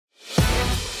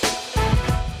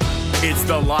It's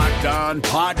the Locked On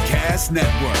Podcast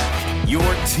Network, your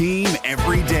team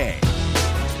every day.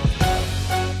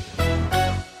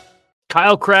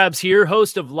 Kyle Krabs here,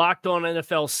 host of Locked On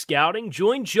NFL Scouting.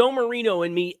 Join Joe Marino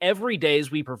and me every day as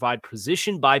we provide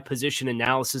position-by-position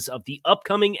analysis of the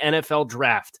upcoming NFL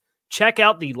Draft. Check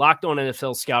out the Locked On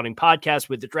NFL Scouting podcast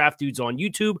with the Draft Dudes on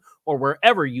YouTube or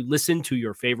wherever you listen to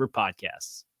your favorite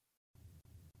podcasts.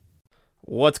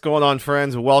 What's going on,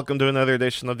 friends? Welcome to another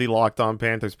edition of the Locked On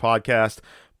Panthers podcast,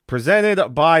 presented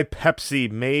by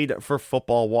Pepsi, made for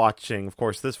football watching. Of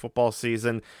course, this football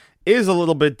season is a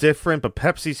little bit different, but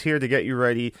Pepsi's here to get you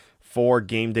ready for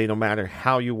game day no matter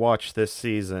how you watch this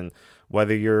season.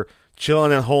 Whether you're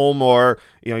chilling at home or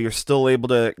you're still able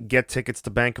to get tickets to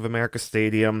Bank of America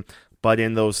Stadium, but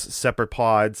in those separate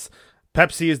pods,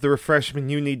 Pepsi is the refreshment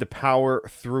you need to power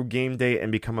through game day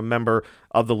and become a member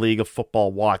of the League of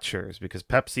Football Watchers, because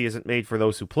Pepsi isn't made for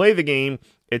those who play the game,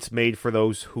 it's made for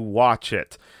those who watch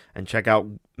it. And check out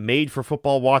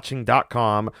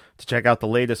madeforfootballwatching.com to check out the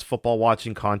latest football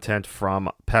watching content from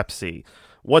Pepsi.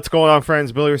 What's going on,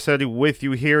 friends? Billy Rossetti with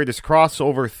you here. It is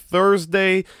Crossover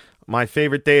Thursday, my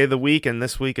favorite day of the week, and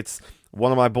this week it's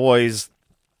one of my boys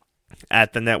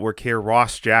at the network here,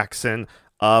 Ross Jackson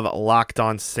of Locked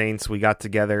On Saints. We got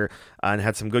together and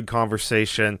had some good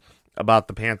conversation about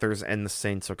the Panthers and the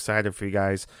Saints. So excited for you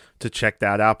guys to check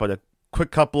that out. But a quick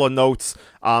couple of notes.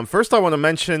 First, I want to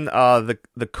mention the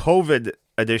COVID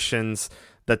editions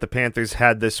that the Panthers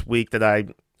had this week that I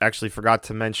actually forgot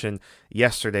to mention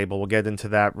yesterday, but we'll get into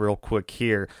that real quick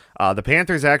here. The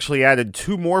Panthers actually added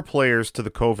 2 more players to the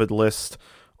COVID list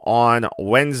on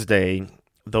Wednesday,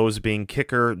 those being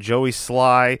kicker Joey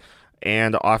Slye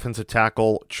and offensive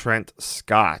tackle Trent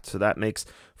Scott. So that makes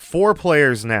 4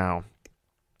 players now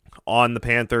on the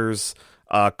Panthers'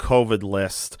 COVID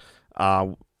list.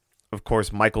 Of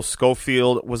course, Michael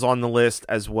Schofield was on the list,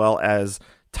 as well as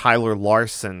Tyler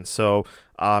Larson. So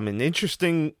an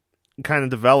interesting kind of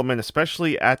development,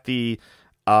 especially at the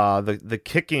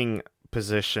kicking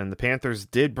position. The Panthers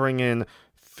did bring in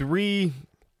three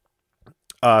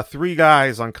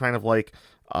guys on kind of like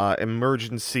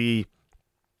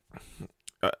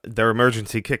their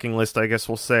emergency kicking list, I guess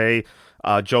we'll say.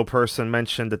 Joe Person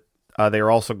mentioned that they are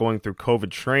also going through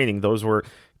COVID training. Those were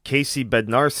Casey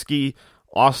Bednarski,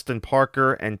 Austin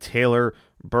Parker, and Taylor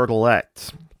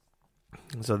Bertolette.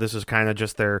 So this is kind of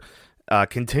just their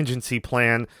contingency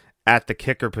plan at the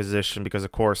kicker position, because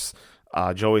of course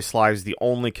Joey Slye is the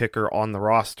only kicker on the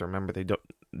roster. Remember, they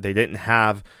didn't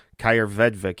have Kyer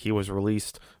Vedvik. He was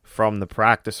released from the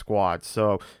practice squad.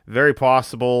 So very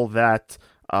possible that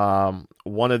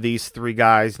one of these 3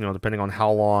 guys, depending on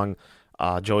how long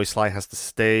Joey Slye has to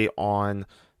stay on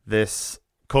this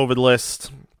COVID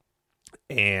list,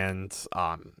 and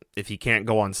if he can't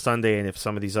go on Sunday, and if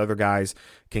some of these other guys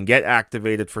can get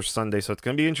activated for Sunday. So it's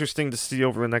going to be interesting to see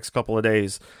over the next couple of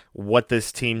days what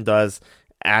this team does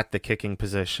at the kicking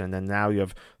position. And now you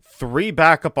have 3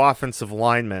 backup offensive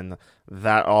linemen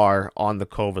that are on the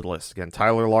COVID list. Again,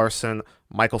 Tyler Larson,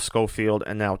 Michael Schofield,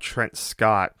 and now Trent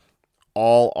Scott,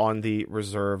 all on the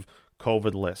reserve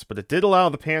COVID list. But it did allow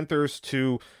the Panthers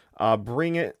to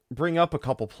bring up a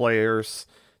couple players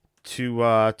to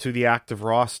the active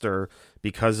roster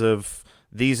because of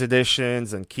these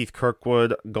additions and Keith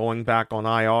Kirkwood going back on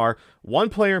IR. One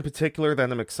player in particular that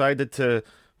I'm excited to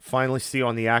finally see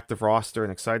on the active roster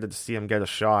and excited to see him get a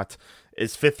shot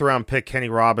is 5th-round pick Kenny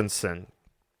Robinson.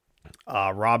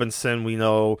 Robinson, we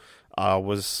know,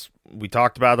 we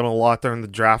talked about him a lot during the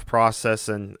draft process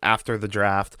and after the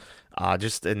draft.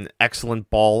 Just an excellent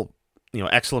ball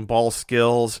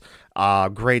skills,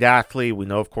 great athlete. We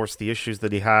know, of course, the issues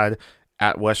that he had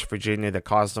at West Virginia that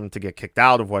caused him to get kicked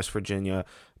out of West Virginia,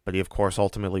 but he, of course,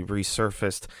 ultimately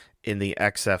resurfaced in the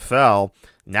XFL.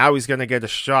 Now he's going to get a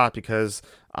shot because,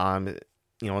 in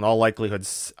all likelihood,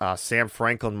 Sam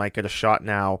Franklin might get a shot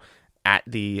now at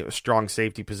the strong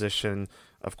safety position,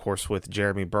 of course, with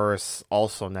Jeremy Burris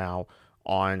also now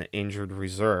on injured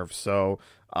reserve. So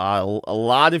a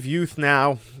lot of youth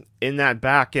now in that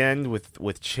back end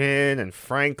with Chin and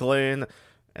Franklin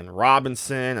and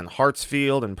Robinson and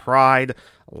Hartsfield and Pride.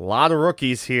 A lot of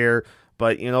rookies here.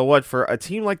 But you know what? For a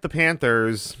team like the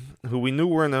Panthers, who we knew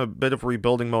were in a bit of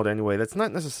rebuilding mode anyway, that's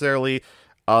not necessarily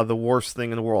the worst thing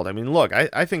in the world. I mean, look,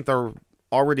 I think they're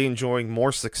already enjoying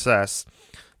more success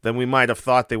than we might have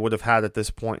thought they would have had at this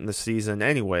point in the season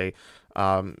anyway.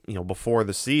 Before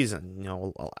the season,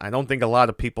 I don't think a lot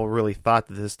of people really thought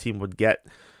that this team would get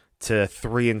to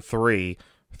 3-3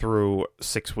 through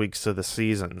 6 weeks of the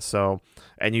season. So,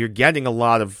 and you're getting a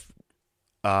lot of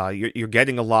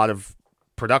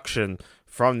production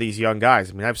from these young guys.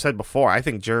 I mean, I've said before, I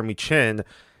think Jeremy Chin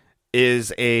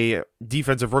is a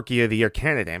defensive rookie of the year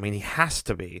candidate. I mean, he has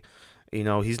to be.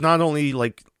 He's not only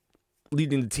like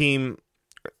leading the team,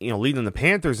 leading the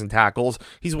Panthers in tackles,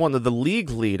 he's one of the league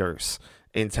leaders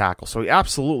in tackles. So he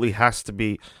absolutely has to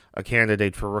be a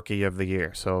candidate for rookie of the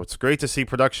year. So it's great to see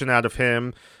production out of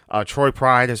him. Troy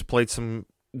Pride has played some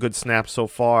good snaps so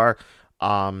far.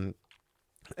 And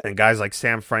guys like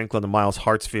Sam Franklin and Miles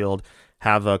Hartsfield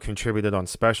have contributed on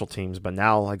special teams. But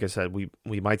now, like I said, we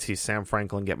might see Sam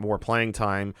Franklin get more playing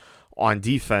time on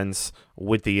defense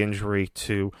with the injury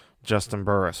to Juston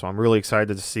Burris. So I'm really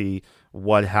excited to see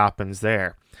what happens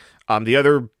there. The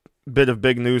other bit of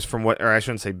big news or I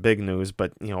shouldn't say big news,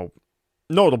 but,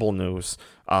 notable news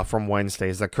from Wednesday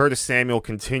is that Curtis Samuel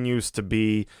continues to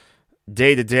be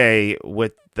day-to-day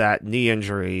with that knee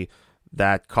injury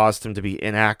that caused him to be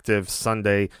inactive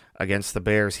Sunday against the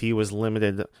Bears. He was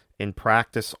limited in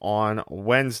practice on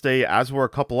Wednesday, as were a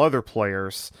couple other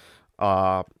players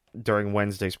during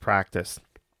Wednesday's practice.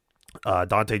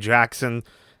 Dante Jackson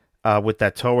with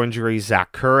that toe injury,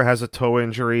 Zach Kerr has a toe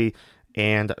injury,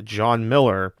 and John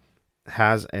Miller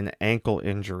has an ankle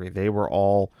injury. They were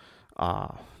all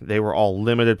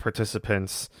limited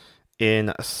participants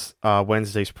in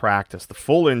Wednesday's practice. The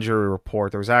full injury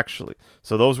report,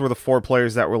 those were the 4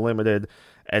 players that were limited,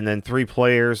 and then 3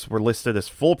 players were listed as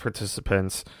full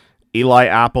participants. Eli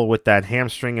Apple with that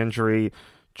hamstring injury,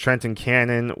 Trenton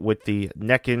Cannon with the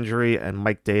neck injury, and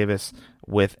Mike Davis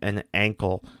with an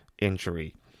ankle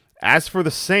injury. As for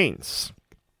the Saints,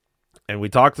 and we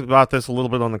talked about this a little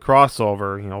bit on the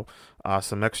crossover,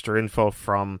 some extra info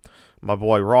from my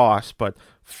boy Ross, but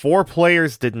 4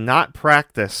 players did not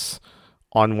practice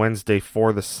on Wednesday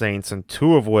for the Saints, and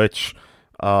 2 of which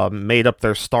made up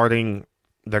their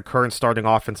current starting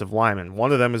offensive lineman.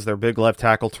 One of them is their big left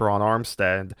tackle, Teron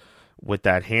Armstead, with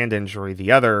that hand injury.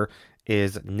 The other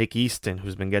is Nick Easton,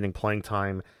 who's been getting playing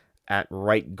time at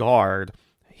right guard.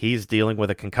 He's dealing with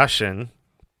a concussion.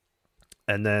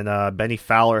 And then Benny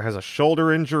Fowler has a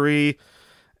shoulder injury.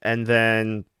 And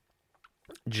then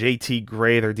JT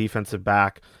Gray, their defensive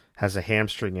back, has a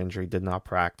hamstring injury, did not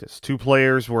practice. 2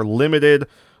 players were limited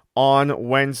on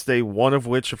Wednesday, one of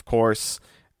which, of course,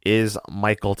 is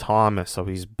Michael Thomas. So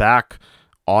he's back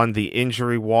on the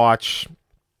injury watch.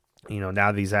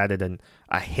 Now that he's added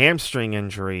a hamstring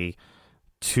injury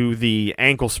to the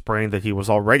ankle sprain that he was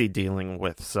already dealing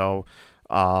with. So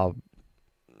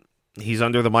he's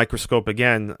under the microscope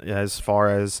again as far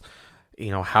as,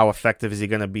 how effective is he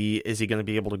going to be? Is he going to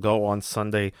be able to go on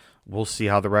Sunday? We'll see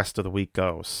how the rest of the week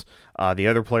goes. The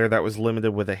other player that was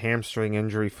limited with a hamstring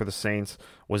injury for the Saints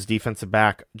was defensive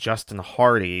back Justin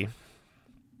Hardy.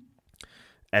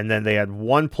 And then they had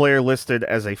 1 player listed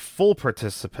as a full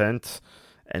participant,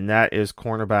 and that is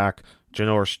cornerback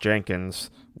Janoris Jenkins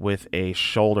with a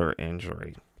shoulder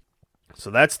injury. So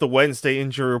that's the Wednesday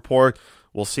injury report.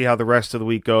 We'll see how the rest of the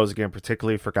week goes, again,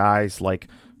 particularly for guys like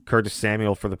Curtis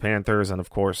Samuel for the Panthers, and of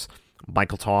course,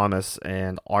 Michael Thomas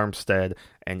and Armstead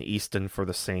and Easton for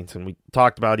the Saints. And we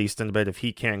talked about Easton a bit. If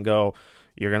he can't go,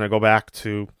 you're going to go back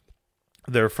to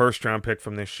their first-round pick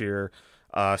from this year,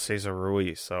 Cesar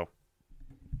Ruiz. So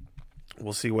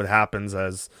we'll see what happens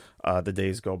as the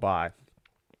days go by.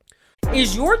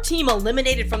 Is your team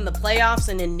eliminated from the playoffs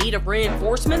and in need of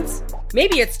reinforcements?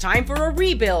 Maybe it's time for a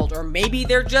rebuild, or maybe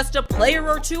they're just a player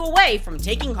or 2 away from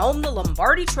taking home the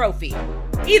Lombardi Trophy.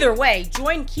 Either way,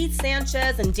 join Keith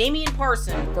Sanchez and Damian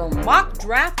Parson for Mock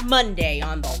Draft Monday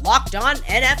on the Locked On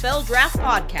NFL Draft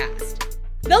Podcast.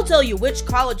 They'll tell you which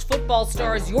college football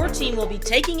stars your team will be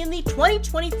taking in the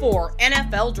 2024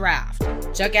 NFL Draft.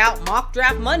 Check out Mock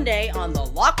Draft Monday on the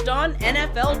Locked On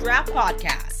NFL Draft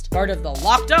Podcast, part of the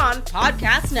Locked On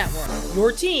Podcast Network,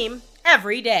 your team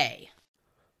every day.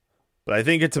 But I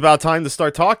think it's about time to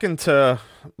start talking to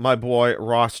my boy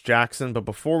Ross Jackson. But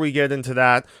before we get into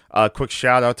that, a quick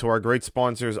shout out to our great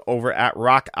sponsors over at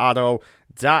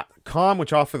RockAuto.com,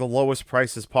 which offer the lowest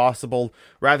prices possible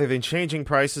rather than changing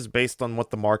prices based on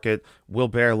what the market will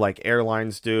bear like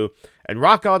airlines do. And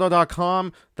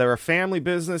RockAuto.com, they're a family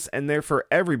business and they're for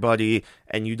everybody,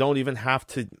 and you don't even have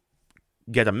to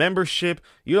get a membership.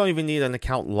 You don't even need an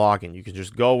account login. You can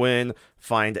just go in,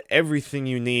 find everything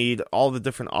you need, all the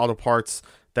different auto parts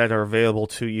that are available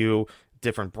to you,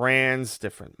 different brands,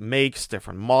 different makes,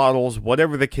 different models,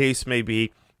 whatever the case may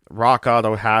be. Rock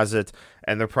Auto has it,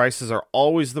 and their prices are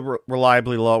always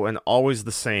reliably low and always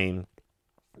the same,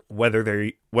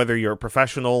 whether you're a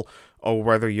professional or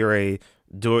whether you're a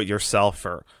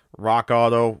do-it-yourselfer. Rock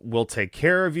Auto will take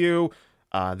care of you.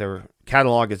 Their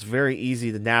catalog is very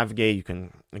easy to navigate. You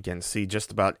can, again, see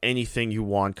just about anything you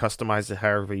want, customize it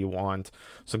however you want.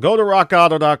 So go to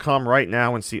rockauto.com right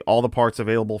now and see all the parts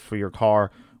available for your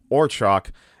car or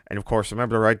chalk. And of course,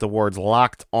 remember to write the words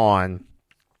 "Locked On"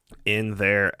 in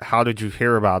their "How did you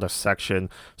hear about us" section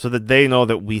so that they know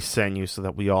that we sent you, so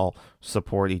that we all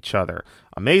support each other.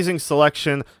 Amazing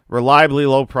selection, reliably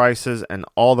low prices, and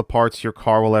all the parts your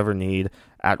car will ever need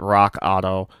at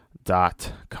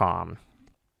rockauto.com.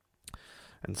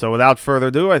 And so without further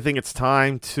ado, I think it's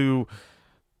time to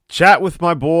chat with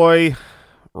my boy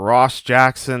Ross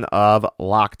Jackson of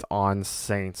Locked On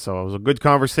Saints. So it was a good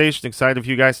conversation. Excited for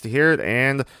you guys to hear it,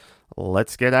 and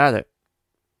let's get at it.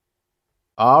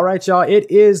 All right, y'all. It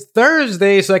is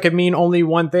Thursday, so that could mean only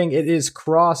one thing. It is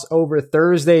crossover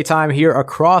Thursday time here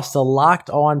across the Locked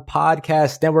On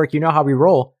Podcast Network. You know how we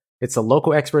roll. It's the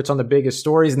local experts on the biggest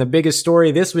stories, and the biggest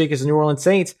story this week is the New Orleans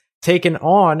Saints taking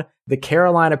on the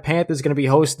Carolina Panthers. Going to be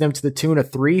hosting them to the tune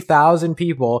of 3,000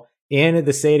 people in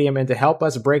the stadium. And to help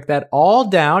us break that all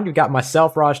down, you've got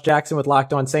myself, Ross Jackson with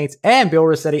Locked On Saints, and Bill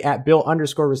Rossetti at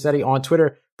Bill_Rossetti on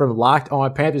Twitter from Locked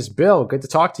On Panthers. Bill, good to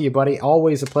talk to you, buddy.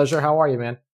 Always a pleasure. How are you,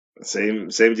 man? Same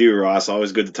to you, Ross.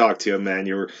 Always good to talk to you, man.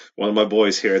 You're one of my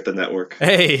boys here at the network.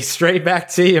 Hey, straight back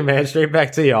to you, man. Straight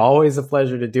back to you. Always a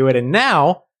pleasure to do it. And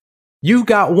now you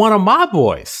got one of my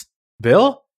boys,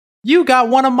 Bill. You got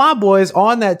one of my boys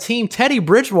on that team, Teddy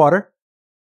Bridgewater,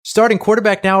 starting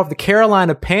quarterback now of the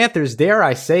Carolina Panthers. Dare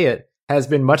I say it, has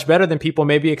been much better than people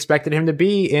maybe expected him to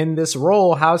be in this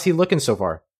role. How's he looking so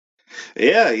far?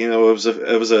 Yeah, it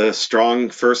was a strong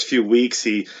first few weeks.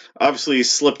 He obviously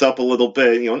slipped up a little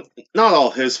bit. Not all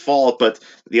his fault, but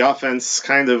the offense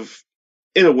kind of,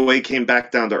 in a way, came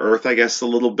back down to earth, I guess, a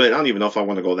little bit. I don't even know if I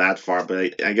want to go that far,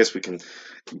 but I guess we can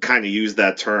kind of use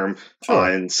that term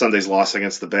in Sunday's loss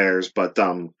against the Bears. But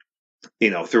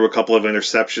threw a couple of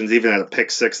interceptions, even had a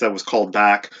pick six that was called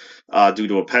back due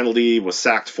to a penalty, was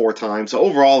sacked 4 times. So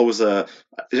overall, it was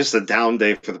just a down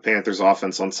day for the Panthers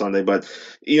offense on Sunday. But,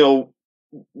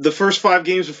 the first 5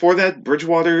 games before that,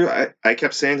 Bridgewater, I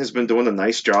kept saying, has been doing a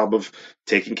nice job of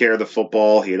taking care of the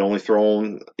football. He had only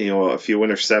thrown, a few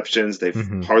interceptions.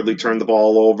 They've hardly turned the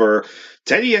ball over.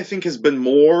 Teddy, I think, has been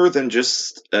more than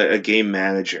just a game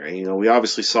manager. We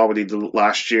obviously saw what he did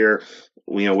last year,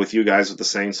 with you guys with the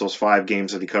Saints, those 5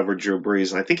 games that he covered Drew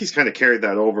Brees. And I think he's kind of carried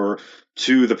that over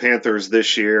to the Panthers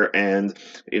this year. And,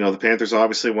 the Panthers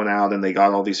obviously went out and they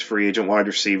got all these free agent wide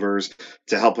receivers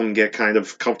to help him get kind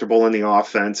of comfortable in the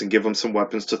offense and give him some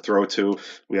weapons to throw to.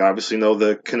 We obviously know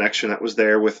the connection that was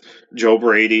there with Joe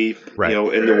Brady, right,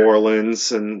 in New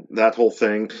Orleans and that whole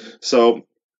thing. So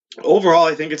overall,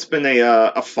 I think it's been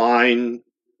a fine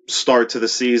start to the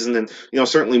season, and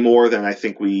certainly more than I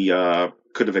think we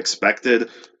could have expected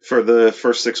for the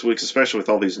first 6 weeks, especially with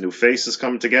all these new faces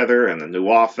coming together and the new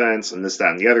offense and this, that,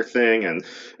 and the other thing, and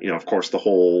of course the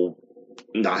whole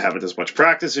not having as much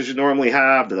practice as you normally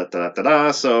have.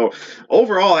 So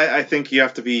overall, I think you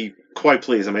have to be quite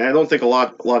pleased. I mean, I don't think a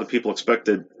lot of people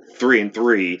expected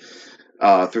 3-3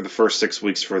 through the first 6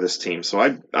 weeks for this team. So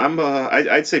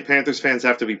I'd say Panthers fans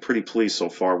have to be pretty pleased so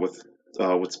far with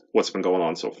what's been going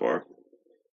on so far.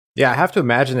 Yeah, I have to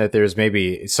imagine that there's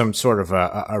maybe some sort of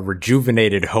a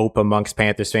rejuvenated hope amongst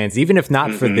Panthers fans, even if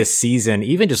not for this season,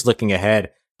 even just looking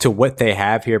ahead to what they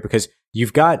have here, because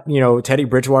you've got, Teddy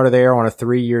Bridgewater there on a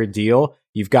 3-year deal.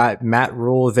 You've got Matt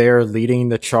Rule there leading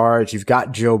the charge. You've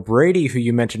got Joe Brady, who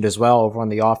you mentioned as well, over on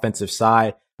the offensive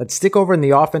side. Let's stick over in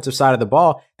the offensive side of the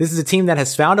ball. This is a team that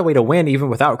has found a way to win even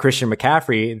without Christian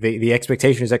McCaffrey. The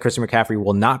expectation is that Christian McCaffrey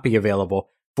will not be available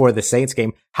for the Saints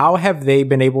game. How have they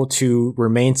been able to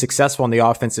remain successful on the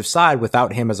offensive side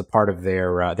without him as a part of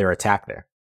their attack there?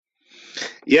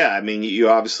 Yeah, I mean, you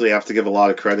obviously have to give a lot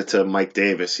of credit to Mike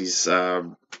Davis. He's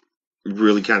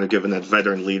really kind of given that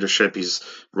veteran leadership. He's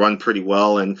run pretty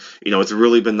well, and it's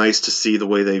really been nice to see the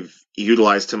way they've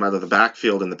utilized him out of the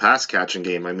backfield in the pass catching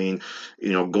game. I mean,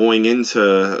 going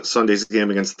into Sunday's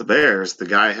game against the Bears, the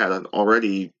guy had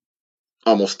already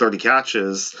almost 30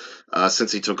 catches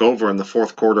since he took over in the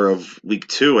fourth quarter of week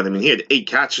 2. And I mean, he had 8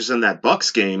 catches in that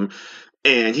Bucs game,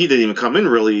 and he didn't even come in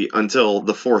really until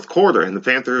the fourth quarter. And the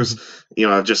Panthers,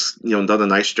 have just, done a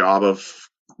nice job of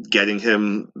getting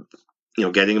him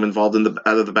involved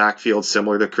out of the backfield,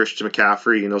 similar to Christian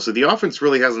McCaffrey, so the offense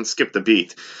really hasn't skipped a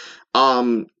beat.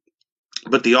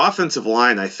 But the offensive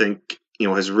line, I think,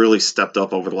 has really stepped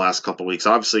up over the last couple of weeks.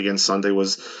 Obviously, against Sunday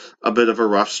was a bit of a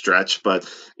rough stretch, but,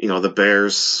 the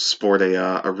Bears sport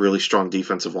a really strong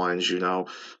defensive line, as you know.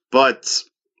 But,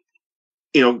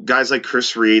 guys like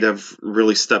Chris Reed have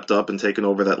really stepped up and taken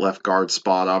over that left guard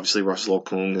spot. Obviously, Russell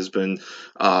Okung has been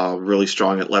really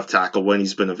strong at left tackle when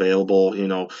he's been available.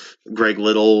 Greg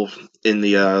Little in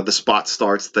the spot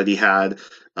starts that he had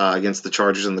against the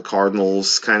Chargers and the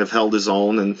Cardinals, kind of held his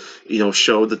own and,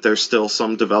 showed that there's still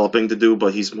some developing to do,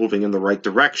 but he's moving in the right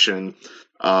direction.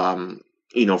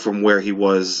 From where he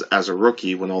was as a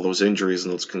rookie when all those injuries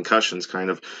and those concussions kind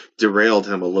of derailed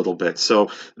him a little bit.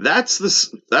 So that's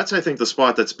I think the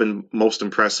spot that's been most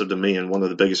impressive to me, and one of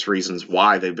the biggest reasons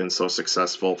why they've been so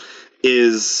successful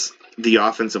is the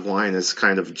offensive line has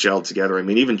kind of gelled together. I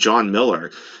mean, even John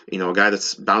Miller, a guy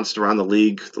that's bounced around the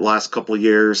league the last couple of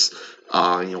years,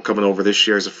 coming over this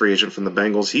year as a free agent from the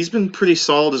Bengals, he's been pretty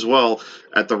solid as well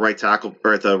at the right tackle,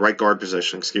 or at the right guard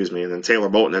position, excuse me. And then Taylor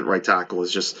Moton at right tackle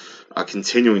is just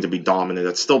continuing to be dominant.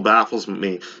 It still baffles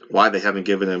me why they haven't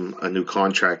given him a new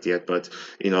contract yet, but,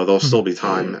 there'll still be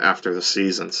time after the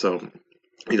season. So,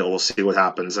 we'll see what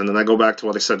happens. And then I go back to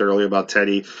what I said earlier about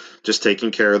Teddy just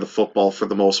taking care of the football for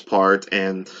the most part.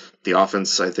 And the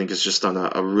offense, I think, has just done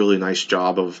a really nice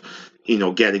job of,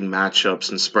 getting matchups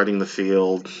and spreading the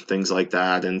field, things like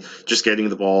that, and just getting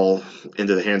the ball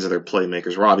into the hands of their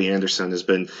playmakers. Robbie Anderson has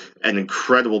been an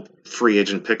incredible free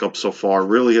agent pickup so far,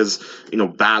 really has,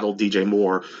 battled DJ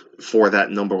Moore for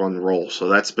that number one role. So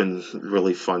that's been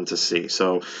really fun to see.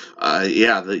 So,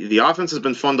 the offense has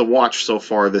been fun to watch so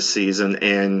far this season,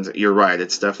 and you're right,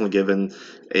 it's definitely given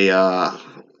a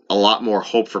lot more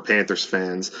hope for Panthers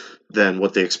fans than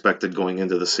what they expected going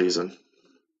into the season.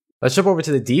 Let's jump over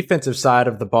to the defensive side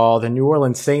of the ball. The New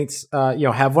Orleans Saints,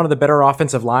 have one of the better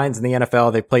offensive lines in the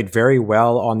NFL. They played very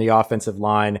well on the offensive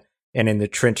line and in the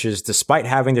trenches, despite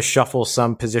having to shuffle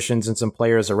some positions and some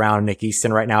players around. Nick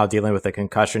Easton right now dealing with a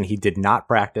concussion. He did not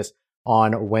practice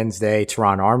on Wednesday.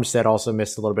 Teron Armstead also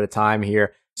missed a little bit of time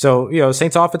here. So,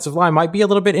 Saints offensive line might be a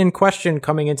little bit in question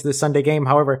coming into the Sunday game.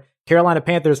 However, Carolina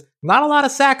Panthers, not a lot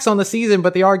of sacks on the season,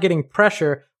 but they are getting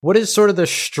pressure. What is sort of the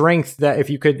strength that, if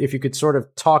you could sort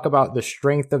of talk about the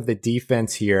strength of the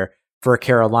defense here for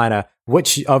Carolina,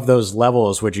 which of those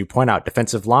levels would you point out?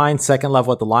 Defensive line, second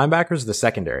level at the linebackers, the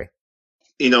secondary?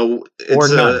 It's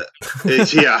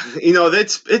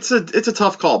a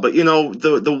tough call, but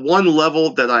the one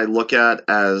level that I look at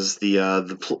as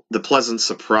the pleasant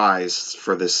surprise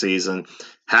for this season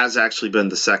has actually been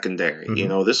the secondary.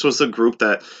 Mm-hmm. This was a group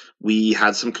that we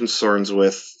had some concerns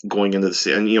with going into the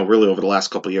season, and really over the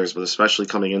last couple of years, but especially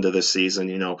coming into this season.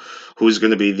 Who's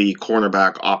going to be the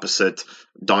cornerback opposite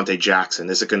Dante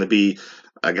Jackson? Is it going to be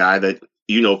a guy that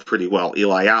pretty well,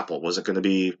 Eli Apple? Was it going to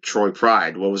be Troy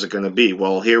Pride? What was it going to be?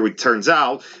 Well, here it turns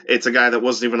out it's a guy that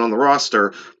wasn't even on the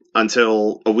roster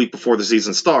until a week before the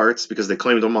season starts because they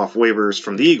claimed him off waivers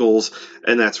from the Eagles,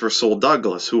 and that's Rasul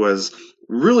Douglas, who has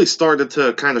really started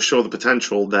to kind of show the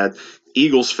potential that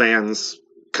Eagles fans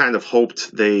kind of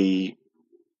hoped they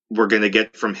were going to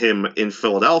get from him in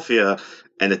Philadelphia,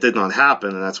 and it did not happen,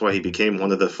 and that's why he became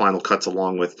one of the final cuts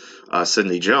along with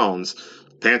Sidney Jones.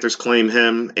 Panthers claim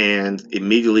him, and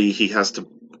immediately he has to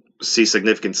see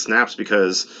significant snaps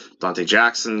because Dante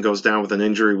Jackson goes down with an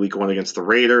injury week 1 against the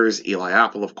Raiders. Eli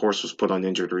Apple, of course, was put on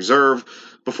injured reserve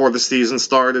before the season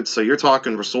started. So you're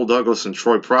talking Rasul Douglas and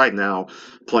Troy Pride now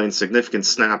playing significant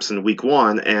snaps in week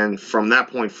 1. And from that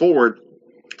point forward,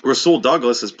 Rasul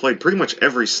Douglas has played pretty much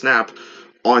every snap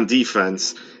on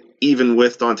defense, even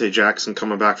with Dante Jackson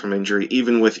coming back from injury,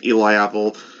 even with Eli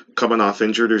Apple coming off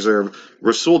injured reserve.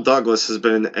 Rasul Douglas has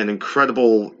been an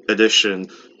incredible addition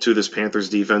to this Panthers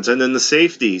defense. And then the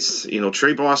safeties,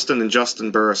 Trey Boston and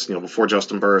Juston Burris, before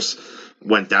Juston Burris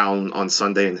went down on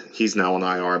Sunday and he's now on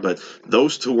IR, but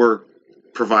those two were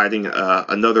providing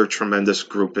another tremendous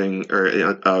grouping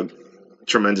or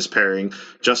tremendous pairing.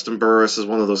 Juston Burris is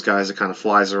one of those guys that kind of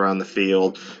flies around the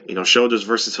field, showed his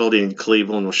versatility in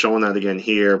Cleveland. We're showing that again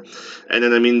here. And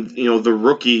then, the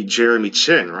rookie Jeremy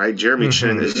Chin, right? Jeremy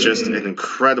Chin is just an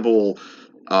incredible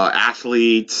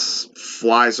athlete,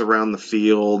 flies around the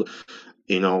field.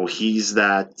 He's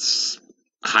that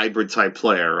hybrid type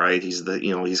player, right? He's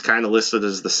he's kind of listed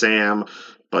as the Sam,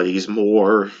 but he's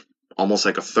more almost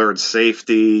like a third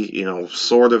safety,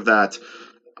 sort of that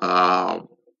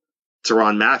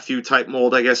Tyrann Mathieu type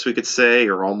mold, I guess we could say,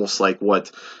 or almost like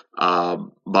what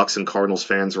Bucs and Cardinals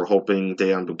fans were hoping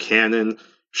Dejon Buchanan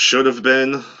should have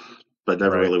been, but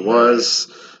never really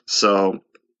was. So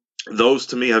those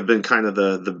to me have been kind of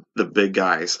the big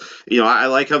guys. I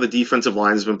like how the defensive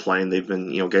line has been playing. They've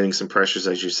been, getting some pressures,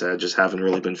 as you said, just haven't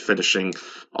really been finishing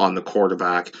on the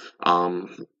quarterback.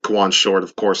 Kawann Short,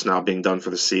 of course, now being done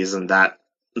for the season.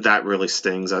 That really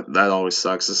stings. That always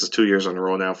sucks. This is 2 years in a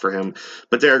row now for him.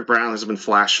 But Derek Brown has been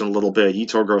flashing a little bit.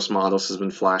 Yetur Gross-Matos has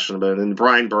been flashing a bit. And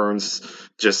Brian Burns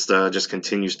just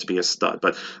continues to be a stud.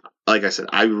 But like I said,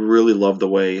 I really love the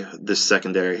way this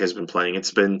secondary has been playing.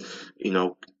 It's been,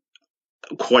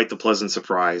 quite the pleasant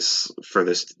surprise for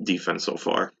this defense so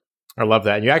far. I love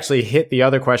that. And you actually hit the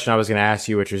other question I was going to ask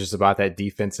you, which was just about that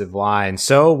defensive line.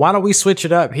 So why don't we switch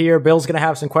it up here? Bill's going to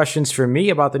have some questions for me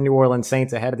about the New Orleans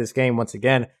Saints ahead of this game once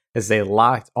again, as they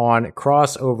locked on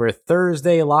crossover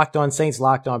Thursday, Locked On Saints,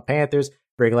 Locked On Panthers.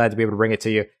 Very glad to be able to bring it to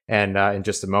you. And in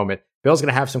just a moment, Bill's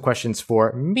going to have some questions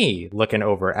for me looking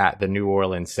over at the New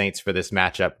Orleans Saints for this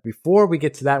matchup. Before we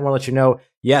get to that, I want to let you know,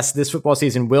 yes, this football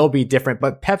season will be different,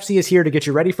 but Pepsi is here to get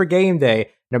you ready for game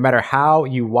day, no matter how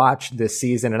you watch this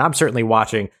season. And I'm certainly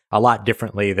watching a lot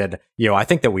differently than, I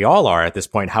think that we all are at this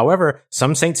point. However,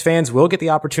 some Saints fans will get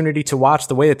the opportunity to watch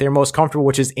the way that they're most comfortable,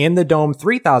 which is in the dome.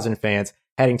 3,000 fans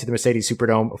heading to the Mercedes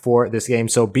Superdome for this game.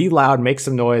 So be loud, make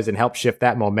some noise, and help shift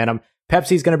that momentum.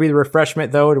 Pepsi is going to be the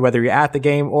refreshment, though, whether you're at the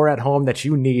game or at home, that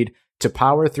you need to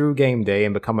power through game day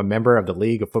and become a member of the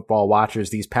League of Football Watchers.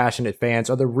 These passionate fans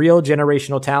are the real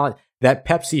generational talent that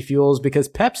Pepsi fuels, because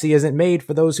Pepsi isn't made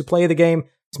for those who play the game.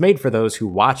 It's made for those who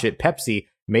watch it. Pepsi,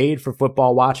 made for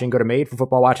football watching. Go to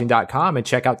madeforfootballwatching.com and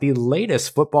check out the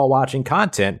latest football watching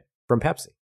content from Pepsi.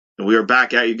 And we are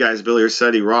back at you guys. Billy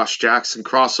Ursetti, Ross Jackson,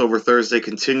 crossover Thursday.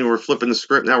 Continue. We're flipping the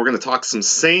script. Now we're going to talk some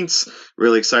Saints.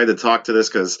 Really excited to talk to this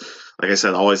because, like I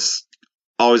said, always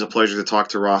a pleasure to talk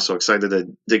to Ross. So excited to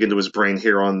dig into his brain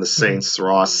here on the Saints,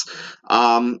 Ross.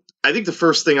 I think the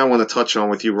first thing I want to touch on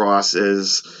with you, Ross,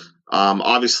 is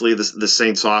obviously the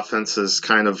Saints offense has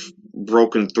kind of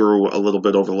broken through a little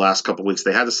bit over the last couple of weeks.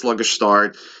 They had a sluggish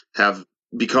start, have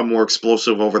become more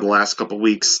explosive over the last couple of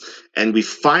weeks, and we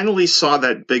finally saw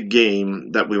that big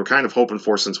game that we were kind of hoping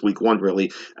for since week one,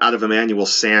 really, out of Emmanuel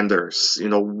Sanders.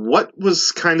 What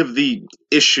was kind of the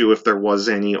issue, if there was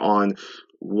any, on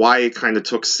why it kind of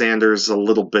took Sanders a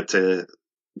little bit to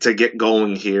get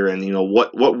going here, and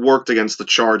what worked against the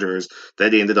Chargers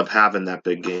that he ended up having that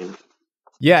big game?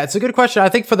 Yeah, it's a good question. I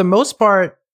think for the most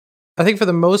part,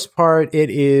 it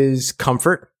is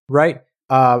comfort, right?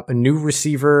 A new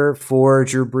receiver for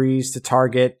Drew Brees to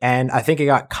target. And I think it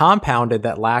got compounded,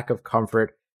 that lack of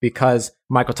comfort, because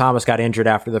Michael Thomas got injured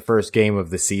after the first game of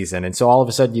the season. And so all of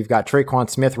a sudden you've got Tre'Quan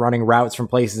Smith running routes from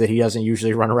places that he doesn't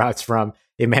usually run routes from.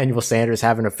 Emmanuel Sanders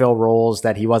having to fill roles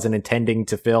that he wasn't intending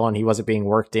to fill and he wasn't being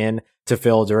worked in to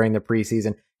fill during the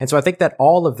preseason. And so I think that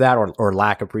all of that, or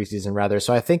lack of preseason rather.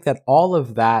 So I think that all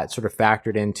of that sort of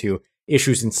factored into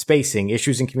issues in spacing,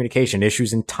 issues in communication,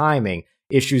 issues in timing,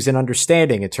 issues in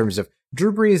understanding in terms of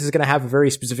Drew Brees is going to have a very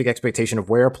specific expectation of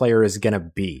where a player is going to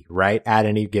be, right, at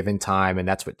any given time. And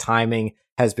that's what timing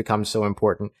has become so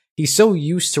important. He's so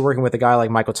used to working with a guy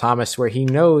like Michael Thomas where he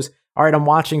knows, all right, I'm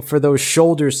watching for those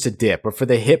shoulders to dip or for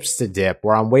the hips to dip,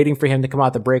 or I'm waiting for him to come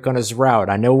out the break on his route.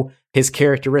 I know his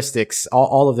characteristics,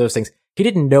 all of those things. He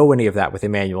didn't know any of that with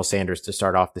Emmanuel Sanders to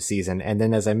start off the season. And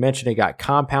then, as I mentioned, it got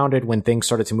compounded when things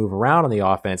started to move around on the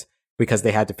offense, because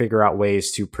they had to figure out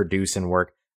ways to produce and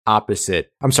work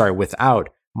without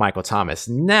Michael Thomas.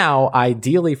 Now,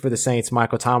 ideally for the Saints,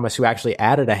 Michael Thomas, who actually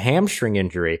added a hamstring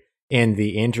injury in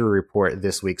the injury report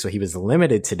this week, so he was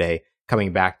limited today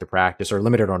coming back to practice, or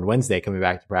limited on Wednesday coming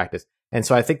back to practice. And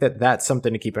so I think that that's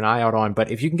something to keep an eye out on.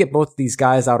 But if you can get both of these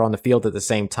guys out on the field at the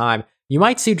same time, you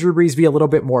might see Drew Brees be a little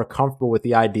bit more comfortable with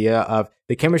the idea of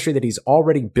the chemistry that he's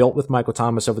already built with Michael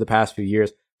Thomas over the past few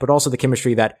years, but also the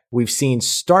chemistry that we've seen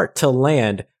start to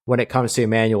land when it comes to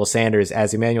Emmanuel Sanders.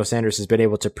 As Emmanuel Sanders has been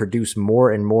able to produce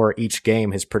more and more each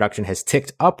game, his production has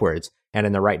ticked upwards and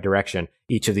in the right direction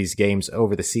each of these games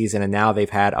over the season. And now they've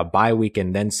had a bye week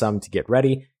and then some to get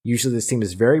ready. Usually this team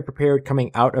is very prepared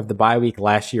coming out of the bye week,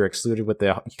 last year excluded with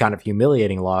the kind of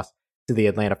humiliating loss to the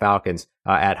Atlanta Falcons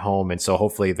at home. And so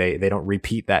hopefully they don't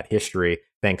repeat that history,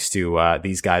 thanks to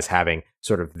these guys having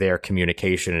sort of their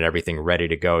communication and everything ready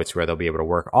to go. It's where they'll be able to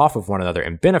work off of one another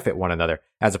and benefit one another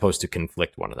as opposed to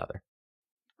conflict one another.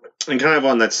 And kind of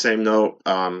on that same note,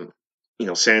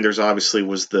 Sanders obviously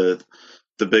was the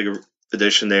big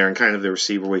addition there and kind of the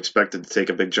receiver we expected to take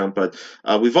a big jump. But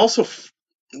we've also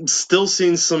still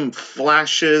seen some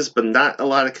flashes, but not a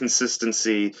lot of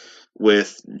consistency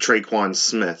with Tre'Quan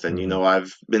Smith. And,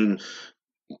 I've been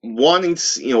wanting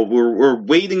to, we're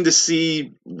waiting to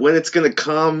see when it's going to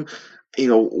come.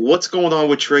 What's going on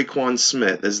with Tre'Quan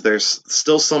Smith? Is there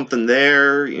still something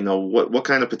there? What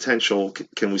kind of potential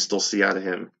can we still see out of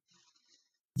him?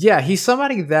 Yeah, he's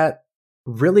somebody that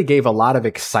really gave a lot of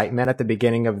excitement at the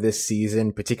beginning of this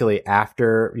season, particularly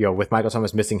after, with Michael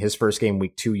Thomas missing his first game,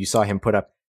 week 2, you saw him put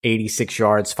up 86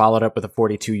 yards, followed up with a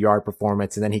 42-yard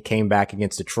performance, and then he came back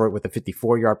against Detroit with a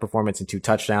 54-yard performance and 2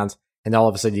 touchdowns, and all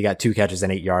of a sudden you got 2 catches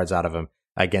and 8 yards out of him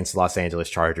against the Los Angeles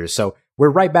Chargers. So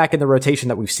we're right back in the rotation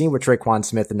that we've seen with Tre'Quan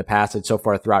Smith in the past and so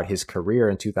far throughout his career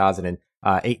in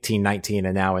 2018, 19,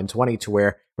 and now in 20, to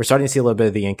where we're starting to see a little bit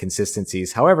of the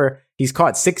inconsistencies. However, he's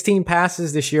caught 16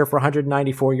 passes this year for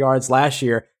 194 yards. Last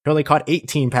year, he only caught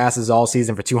 18 passes all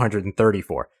season for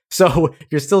 234. So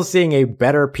you're still seeing a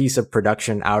better piece of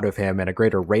production out of him and a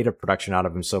greater rate of production out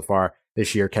of him so far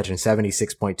this year, catching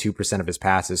 76.2% of his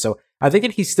passes. So I think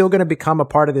that he's still going to become a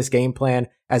part of this game plan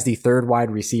as the third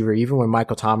wide receiver, even when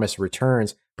Michael Thomas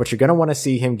returns. But you're going to want to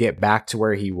see him get back to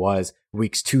where he was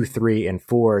weeks 2, 3, and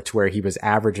 4, to where he was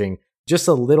averaging just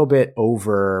a little bit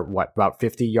over, about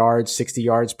 50 yards, 60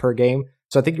 yards per game.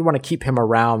 So I think you want to keep him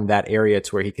around that area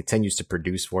to where he continues to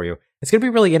produce for you. It's going to be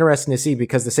really interesting to see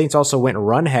because the Saints also went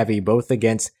run heavy both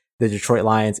against the Detroit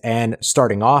Lions and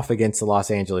starting off against the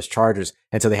Los Angeles Chargers.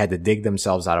 And so they had to dig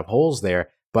themselves out of holes there.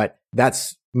 But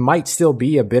that's might still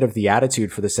be a bit of the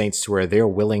attitude for the Saints to where they're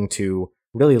willing to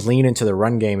really lean into the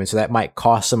run game. And so that might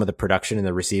cost some of the production in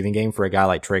the receiving game for a guy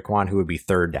like Traquan, who would be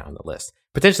third down the list,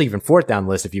 potentially even fourth down the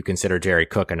list if you consider Jerry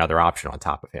Cook another option on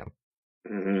top of him.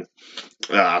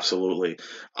 Mm-hmm. Absolutely.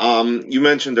 You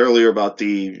mentioned earlier about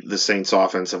the Saints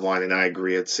offensive line, and I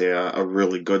agree, it's a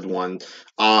really good one.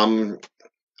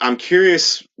 I'm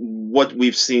curious what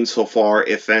we've seen so far,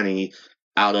 if any,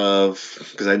 out of,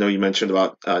 because I know you mentioned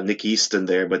about Nick Easton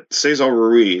there, but Cesar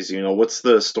Ruiz, what's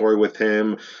the story with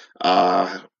him?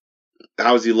 How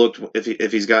has he looked,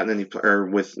 if he's gotten any, or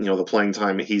with, the playing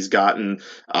time he's gotten?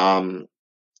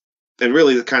 And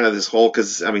really kind of this whole,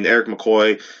 because, Eric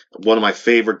McCoy, one of my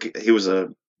favorite, he was a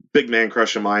big man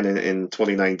crush of mine in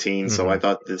 2019, so I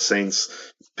thought the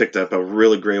Saints picked up a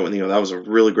really great one. That was a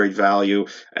really great value.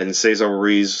 And Cesar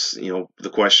Ruiz, the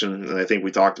question, and I think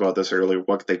we talked about this earlier,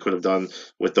 what they could have done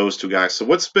with those two guys. So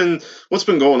what's been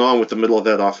going on with the middle of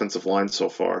that offensive line so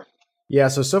far? Yeah,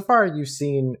 so far you've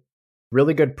seen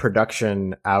really good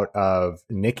production out of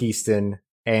Nick Easton,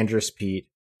 Andrus Peat,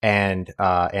 and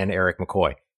Eric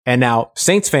McCoy. And now,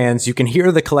 Saints fans, you can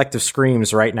hear the collective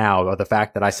screams right now of the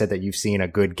fact that I said that you've seen a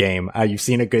good game. You've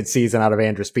seen a good season out of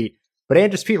Andrus Peat. But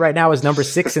Andrus Peat right now is number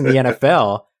 6 in the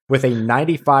NFL with a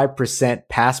 95%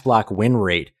 pass block win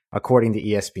rate, according to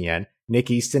ESPN.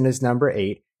 Nick Easton is number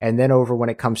 8. And then over when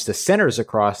it comes to centers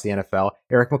across the NFL,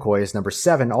 Eric McCoy is number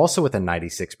 7, also with a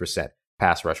 96%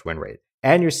 pass rush win rate.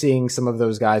 And you're seeing some of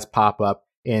those guys pop up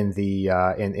in the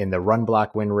in the run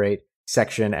block win rate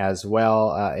section as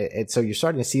well. So you're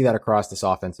starting to see that across this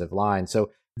offensive line.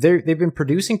 So they've been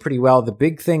producing pretty well. The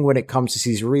big thing when it comes to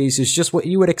Cesar Ruiz is just what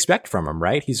you would expect from him,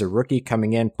 right? He's a rookie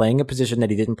coming in, playing a position that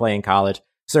he didn't play in college.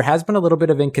 So there has been a little bit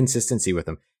of inconsistency with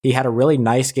him. He had a really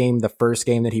nice game the first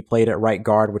game that he played at right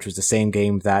guard, which was the same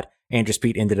game that Andrus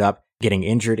Peat ended up getting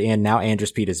injured in. Now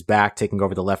Andrus Peat is back, taking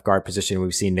over the left guard position.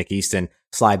 We've seen Nick Easton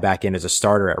slide back in as a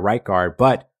starter at right guard,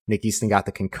 but Nick Easton got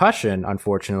the concussion,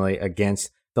 unfortunately,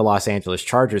 against the Los Angeles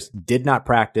Chargers, did not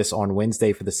practice on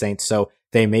Wednesday for the Saints, so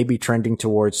they may be trending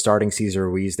towards starting Cesar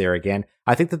Ruiz there again.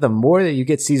 I think that the more that you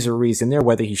get Cesar Ruiz in there,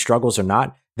 whether he struggles or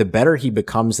not, the better he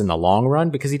becomes in the long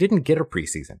run, because he didn't get a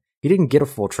preseason. He didn't get a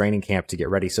full training camp to get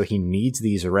ready, so he needs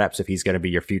these reps if he's going to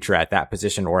be your future at that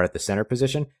position or at the center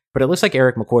position. But it looks like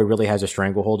Eric McCoy really has a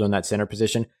stranglehold on that center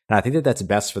position, and I think that that's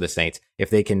best for the Saints. If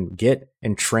they can get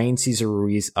and train Cesar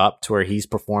Ruiz up to where he's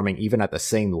performing even at the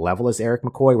same level as Eric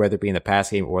McCoy, whether it be in the pass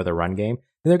game or the run game,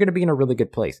 then they're going to be in a really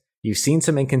good place. You've seen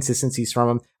some inconsistencies from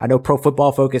him. I know Pro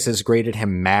Football Focus has graded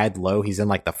him mad low. He's in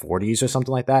like the 40s or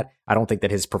something like that. I don't think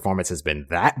that his performance has been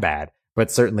that bad,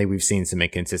 but certainly we've seen some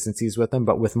inconsistencies with him.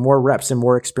 But with more reps and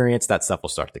more experience, that stuff will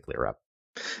start to clear up.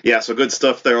 Yeah, so good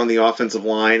stuff there on the offensive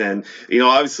line. And,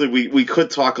 obviously we could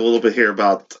talk a little bit here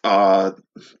about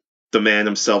the man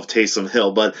himself, Taysom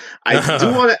Hill, but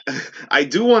I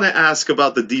do want to ask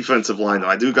about the defensive line, though.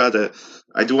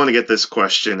 I do want to get this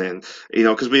question in,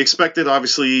 because we expected,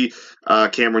 obviously,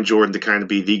 Cameron Jordan to kind of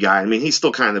be the guy. He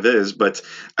still kind of is, but,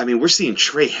 we're seeing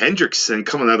Trey Hendrickson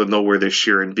coming out of nowhere this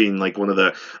year and being like one of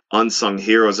the unsung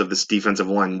heroes of this defensive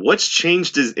line. What's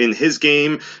changed in his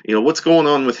game? What's going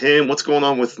on with him? What's going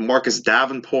on with Marcus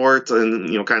Davenport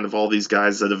and, kind of all these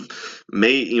guys that have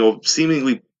made,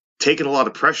 seemingly taken a lot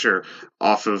of pressure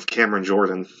off of Cameron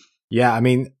Jordan? Yeah,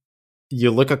 you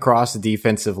look across the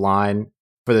defensive line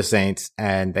for the Saints,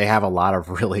 and they have a lot of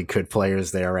really good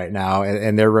players there right now,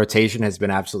 and their rotation has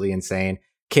been absolutely insane.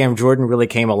 Cam Jordan really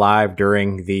came alive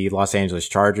during the Los Angeles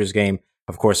Chargers game.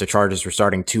 Of course, the Chargers were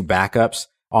starting 2 backups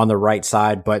on the right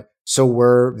side, but so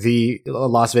were the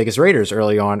Las Vegas Raiders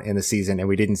early on in the season, and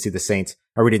we didn't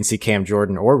see Cam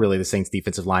Jordan or really the Saints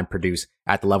defensive line produce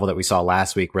at the level that we saw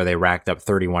last week, where they racked up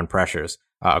 31 pressures,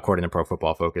 according to Pro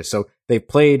Football Focus. So they've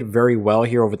played very well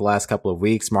here over the last couple of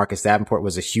weeks. Marcus Davenport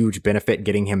was a huge benefit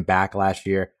getting him back the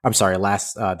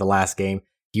last game.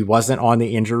 He wasn't on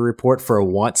the injury report for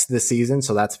once this season,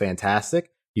 so that's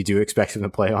fantastic. you do expect him to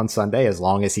play on Sunday as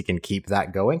long as he can keep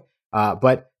that going.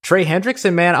 But Trey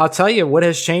Hendrickson, man, I'll tell you what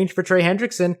has changed for Trey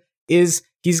Hendrickson is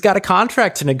he's got a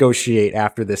contract to negotiate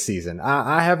after this season.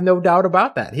 I have no doubt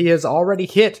about that. He has already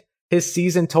hit his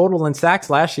season total in sacks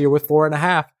last year with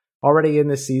 4.5. Already in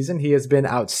this season, he has been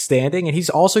outstanding, and he's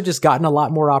also just gotten a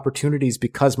lot more opportunities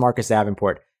because Marcus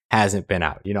Davenport hasn't been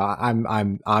out. You know,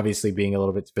 I'm obviously being a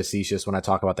little bit facetious when I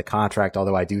talk about the contract,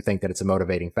 although I do think that it's a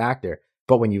motivating factor.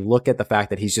 But when you look at the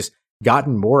fact that he's just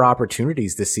gotten more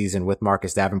opportunities this season with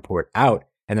Marcus Davenport out,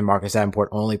 and then Marcus Davenport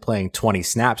only playing 20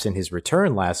 snaps in his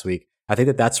return last week, I think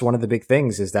that that's one of the big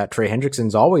things is that Trey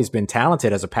Hendrickson's always been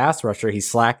talented as a pass rusher.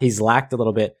 He's lacked a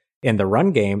little bit in the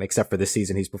run game, except for this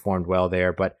season he's performed well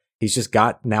there, but he's just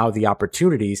got now the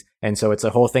opportunities. And so it's a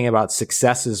whole thing about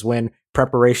success is when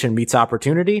preparation meets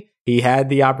opportunity. He had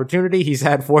the opportunity. He's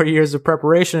had 4 years of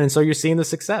preparation. And so you're seeing the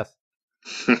success.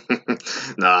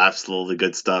 No, absolutely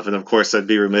good stuff. And of course, I'd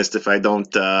be remiss if I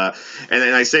don't, and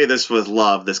I say this with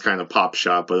love, this kind of pop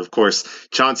shot, but of course,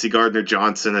 Chauncey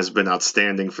Gardner-Johnson has been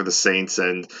outstanding for the Saints.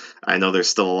 And I know there's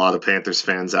still a lot of Panthers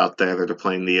fans out there that are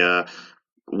playing the,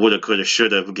 woulda, coulda,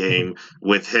 shoulda game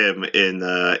with him in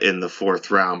the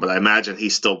fourth round, but I imagine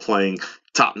he's still playing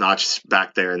top notch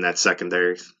back there in that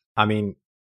secondary. I mean,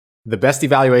 the best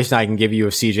evaluation I can give you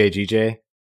of CJGJ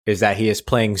is that he is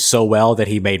playing so well that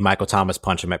he made Michael Thomas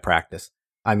punch him at practice.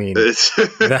 I mean,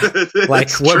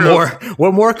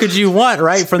 what more could you want,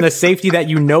 right? From the safety that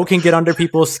can get under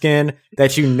people's skin,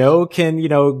 that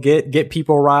can, get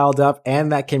people riled up,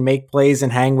 and that can make plays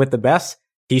and hang with the best.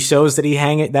 He shows that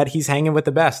he's hanging with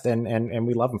the best, and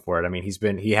we love him for it. I mean,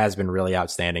 he has been really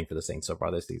outstanding for the Saints so far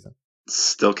this season.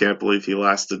 Still can't believe he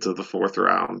lasted to the fourth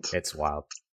round. It's wild.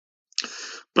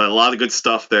 But a lot of good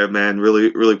stuff there, man.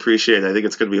 Really, really appreciate it. I think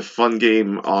it's going to be a fun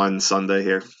game on Sunday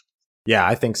here. Yeah,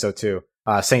 I think so too.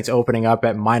 Saints opening up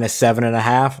at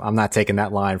 -7.5. I'm not taking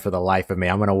that line for the life of me.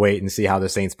 I'm going to wait and see how the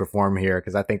Saints perform here,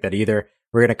 because I think that either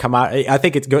we're going to come out. I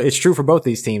think it's true for both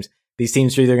these teams. These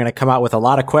teams are either going to come out with a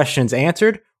lot of questions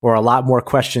answered or a lot more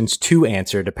questions to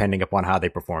answer, depending upon how they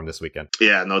perform this weekend.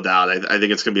 Yeah, no doubt. I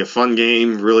think it's going to be a fun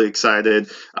game. Really excited.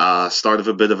 Start of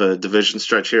a bit of a division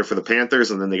stretch here for the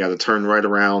Panthers, and then they got to turn right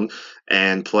around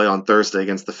and play on Thursday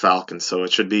against the Falcons. So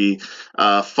it should be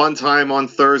a fun time on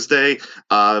Thursday.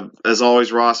 As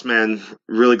always, Ross, man,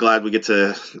 really glad we get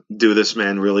to do this,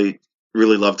 man. Really,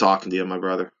 really love talking to you, my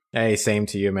brother. Hey, same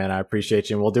to you, man. I appreciate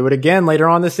you. And we'll do it again later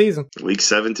on this season. Week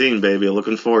 17, baby.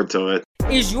 Looking forward to it.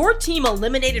 Is your team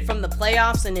eliminated from the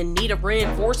playoffs and in need of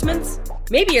reinforcements?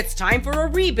 Maybe it's time for a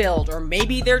rebuild, or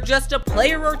maybe they're just a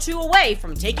player or two away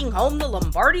from taking home the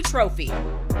Lombardi Trophy.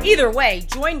 Either way,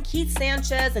 join Keith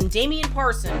Sanchez and Damian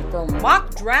Parson for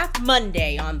Mock Draft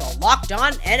Monday on the Locked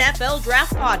On NFL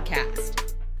Draft Podcast.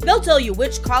 They'll tell you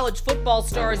which college football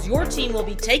stars your team will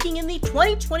be taking in the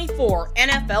 2024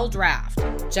 NFL Draft.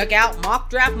 Check out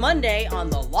Mock Draft Monday on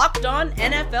the Locked On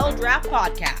NFL Draft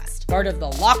Podcast, part of the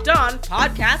Locked On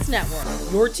Podcast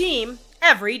Network, your team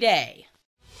every day.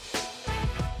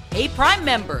 Hey, Prime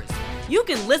members, you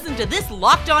can listen to this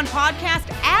Locked On podcast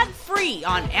ad-free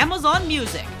on Amazon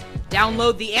Music.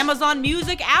 Download the Amazon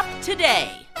Music app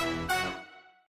today.